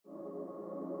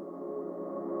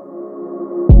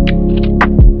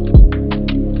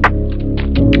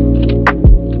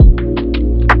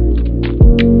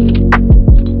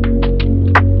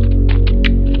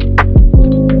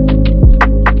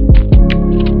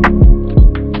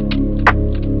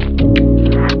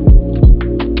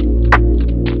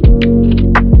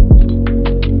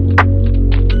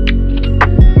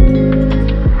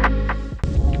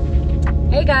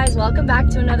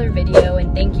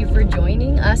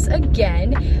us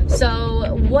again.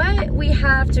 So what we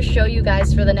have to show you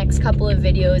guys for the next couple of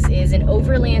videos is an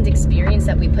overland experience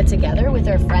that we put together with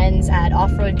our friends at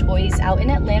Off-Road Toys out in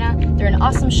Atlanta. They're an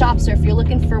awesome shop, so if you're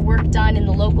looking for work done in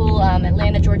the local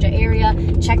Atlanta, Georgia area,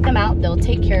 check them out. They'll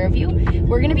take care of you.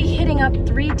 We're gonna be hitting up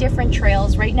 3 different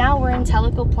trails. Right now we're in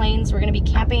Tellico Plains. We're gonna be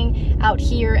camping out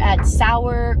here at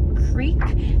Sour Creek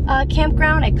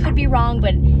campground. I could be wrong,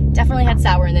 but definitely had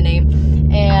sour in the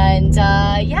name. And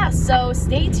yeah, so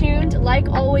stay tuned. Like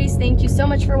always, thank you so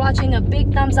much for watching. A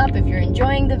big thumbs up if you're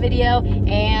enjoying the video,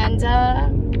 and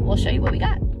we'll show you what we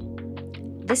got.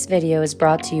 This video is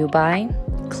brought to you by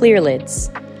Clear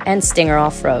Lids and Stinger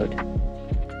Off-Road,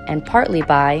 and partly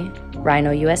by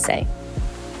Rhino USA.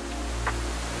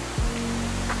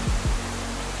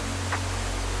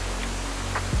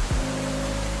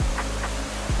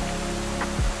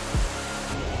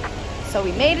 So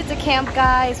we made it to camp,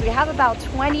 guys. We have about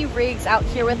 20 rigs out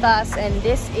here with us, and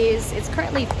it's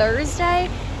currently Thursday,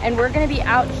 and we're gonna be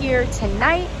out here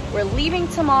tonight. We're leaving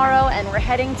tomorrow, and we're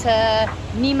heading to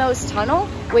Nemo's Tunnel,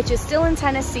 which is still in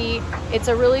Tennessee. It's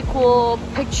a really cool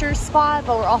picture spot,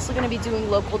 but we're also gonna be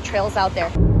doing local trails out there.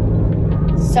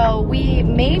 So we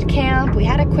made camp, we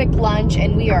had a quick lunch,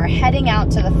 and we are heading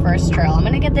out to the first trail. I'm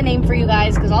gonna get the name for you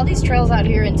guys because all these trails out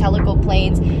here in Tellico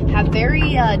Plains have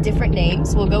very different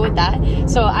names. We'll go with that.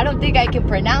 So I don't think I can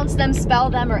pronounce them, spell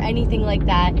them, or anything like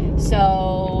that.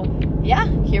 So yeah,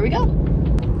 here we go.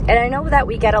 And I know that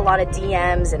we get a lot of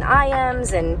DMs and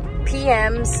IMs and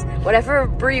PMs, whatever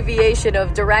abbreviation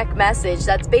of direct message,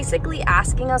 that's basically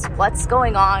asking us what's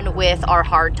going on with our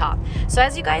hardtop. So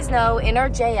as you guys know, in our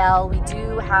JL, we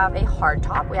do have a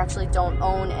hardtop. We actually don't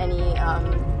own any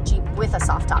Jeep with a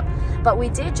soft top, but we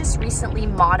did just recently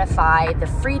modify the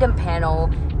Freedom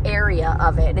Panel area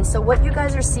of it. And so what you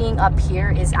guys are seeing up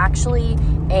here is actually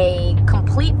a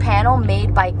complete panel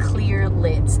made by Clear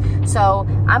Lids. So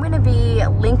I'm going to be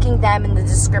linking them in the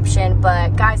description,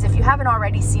 but guys, if you haven't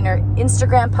already seen our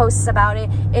Instagram posts about it,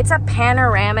 it's a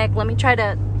panoramic, let me try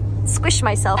to squish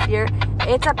myself here,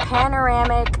 it's a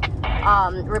panoramic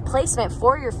replacement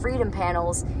for your Freedom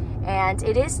Panels, and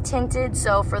it is tinted.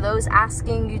 So for those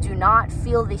asking, you do not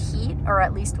feel the heat, or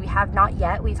at least we have not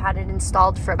yet. We've had it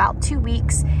installed for about 2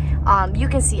 weeks. You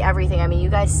can see everything. I mean, you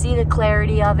guys see the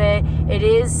clarity of it. It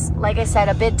is, like I said,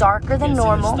 a bit darker than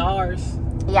normal. Stars.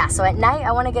 Yeah, so at night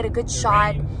I want to get a good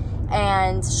shot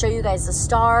and show you guys the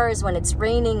stars. When it's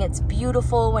raining, it's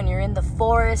beautiful. When you're in the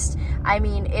forest, I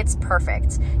mean, it's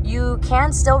perfect. You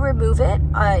can still remove it.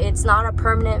 It's not a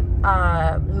permanent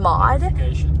mod,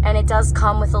 and it does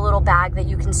come with a little bag that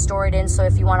you can store it in. So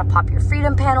if you want to pop your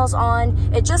Freedom Panels on,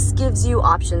 it just gives you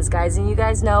options, guys. And you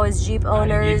guys know, as Jeep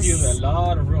owners, it gives you a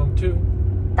lot of room too.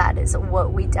 That is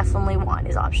what we definitely want,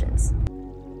 is options.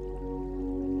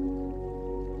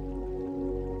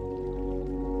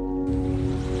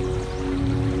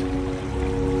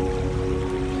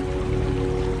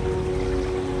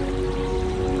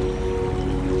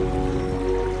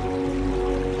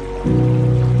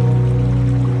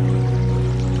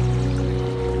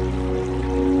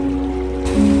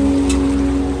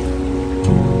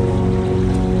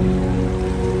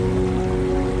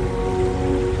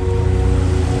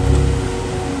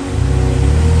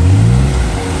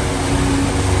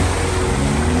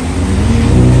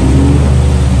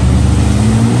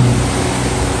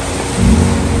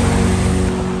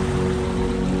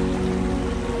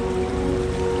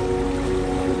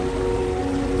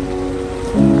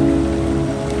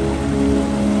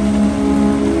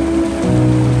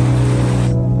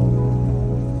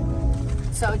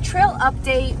 Trail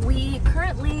update, we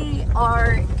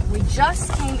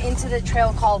just came into the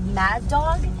trail called Mad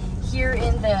Dog here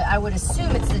in the, I would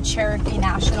assume it's the Cherokee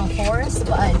National Forest,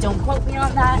 but don't quote me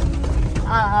on that.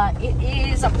 It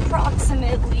is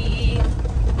approximately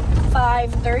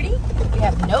 5:30. We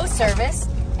have no service,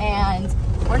 and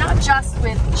we're not just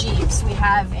with Jeeps. We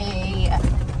have a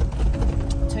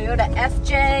Toyota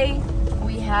FJ,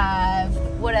 we have,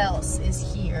 what else is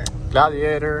here?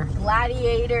 Gladiator,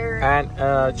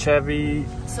 and Chevy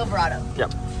Silverado.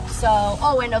 Yep. So,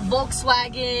 oh, and a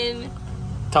Volkswagen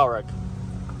Touareg.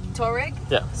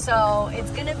 Yeah. So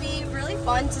it's gonna be really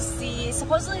fun to see.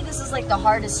 Supposedly this is like the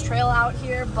hardest trail out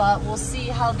here, but we'll see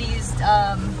how these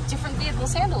different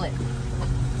vehicles handle it.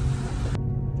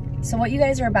 So what you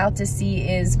guys are about to see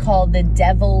is called the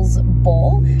Devil's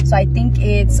Bowl. So I think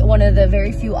it's one of the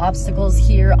very few obstacles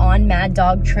here on Mad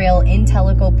Dog Trail in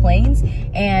Tellico Plains.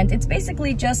 And it's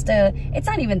basically just it's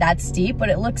not even that steep, but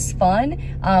it looks fun.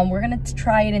 We're gonna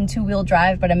try it in 2-wheel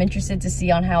drive, but I'm interested to see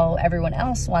on how everyone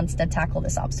else wants to tackle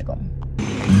this obstacle.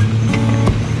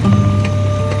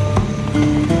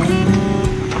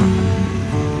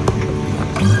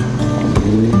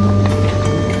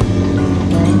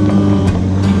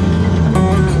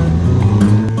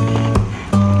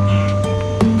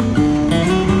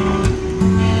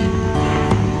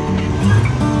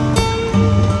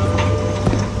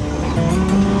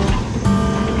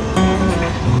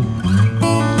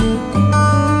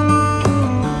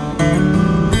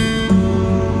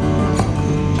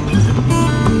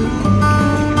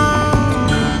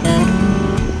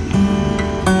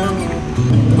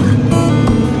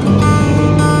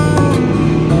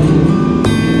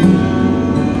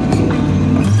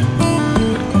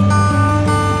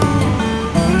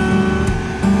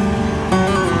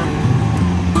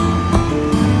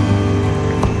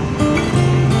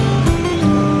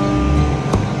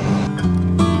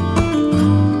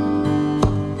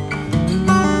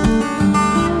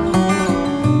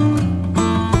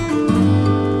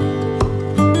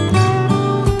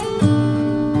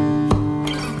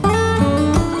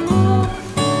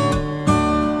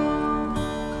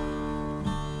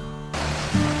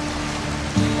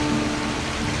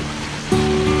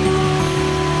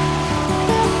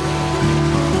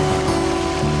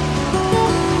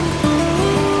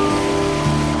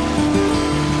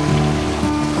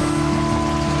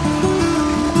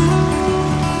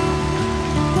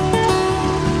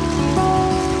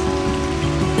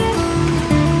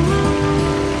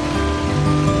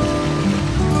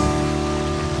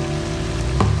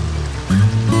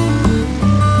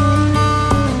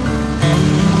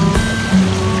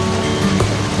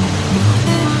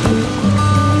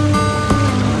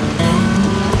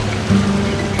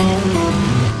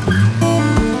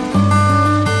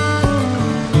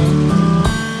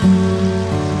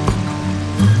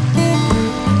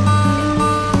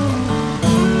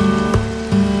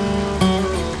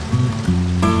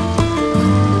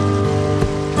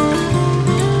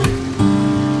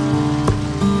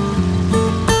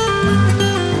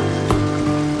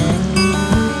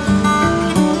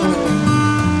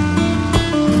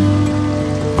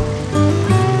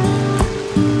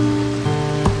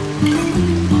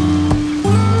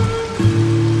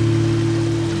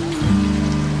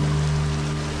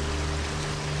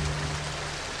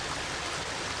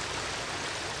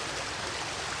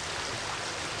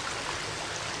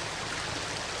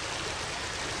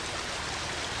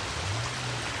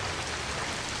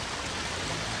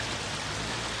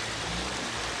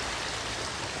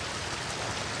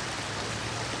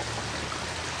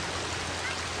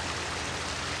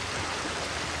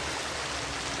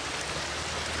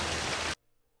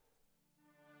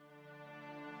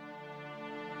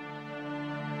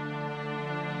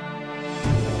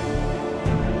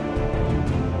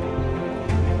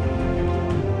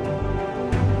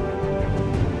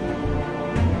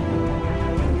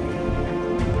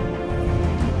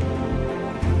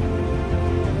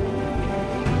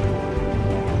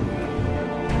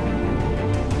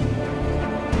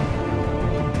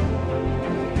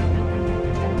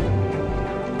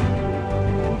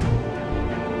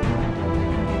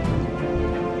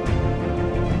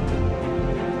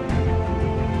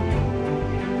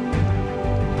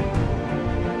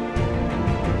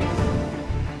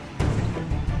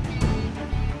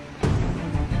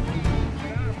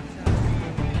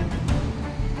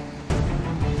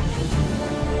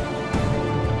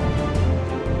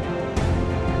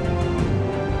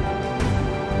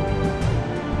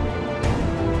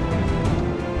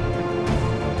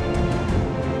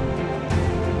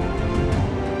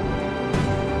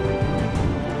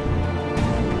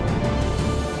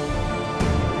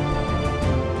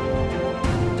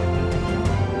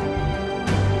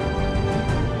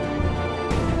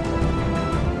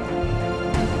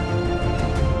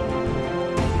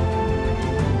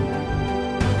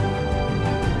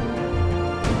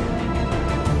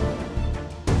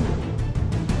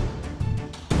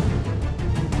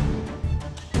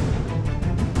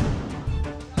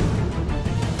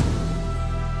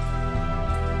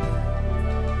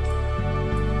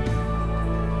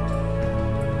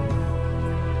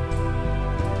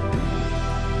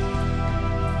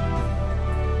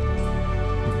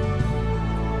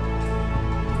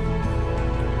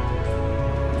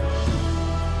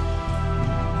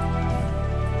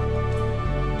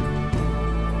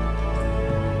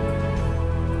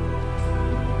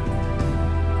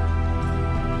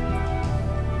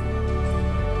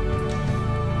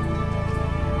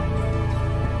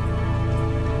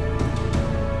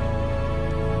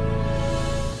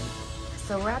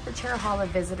 we're at the Cherahalla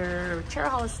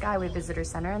Skyway Visitor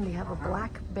Center, and they have a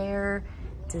black bear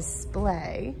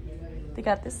display. They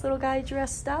got this little guy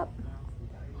dressed up.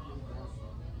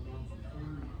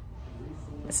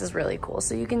 This is really cool.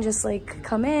 So you can just like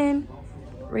come in,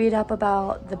 read up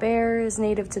about the bears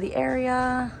native to the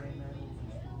area.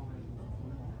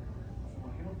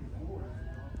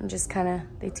 And just kind of,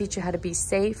 they teach you how to be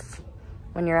safe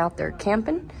when you're out there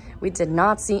camping. We did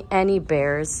not see any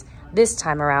bears this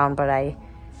time around, but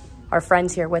our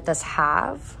friends here with us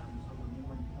have.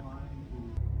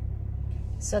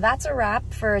 So that's a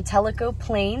wrap for Tellico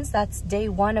Plains. That's day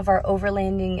 1 of our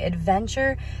overlanding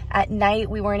adventure. At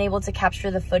night, we weren't able to capture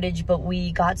the footage, but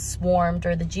we got swarmed,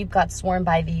 or the Jeep got swarmed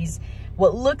by these,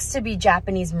 what looks to be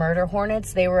Japanese murder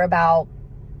hornets. They were about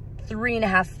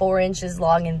 3.5, 4 inches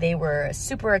long, and they were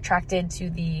super attracted to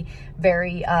the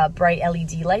very bright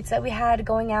LED lights that we had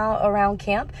going out around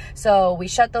camp. So we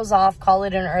shut those off, call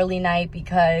it an early night,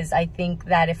 because I think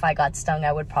that if I got stung,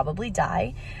 I would probably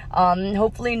die.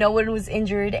 Hopefully no one was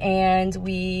injured, and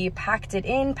we packed it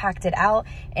in, packed it out,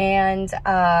 and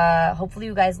hopefully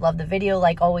you guys love the video.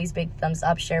 Like always, big thumbs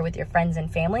up, share with your friends and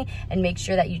family, and make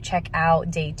sure that you check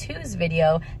out day 2's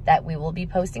video that we will be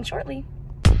posting shortly.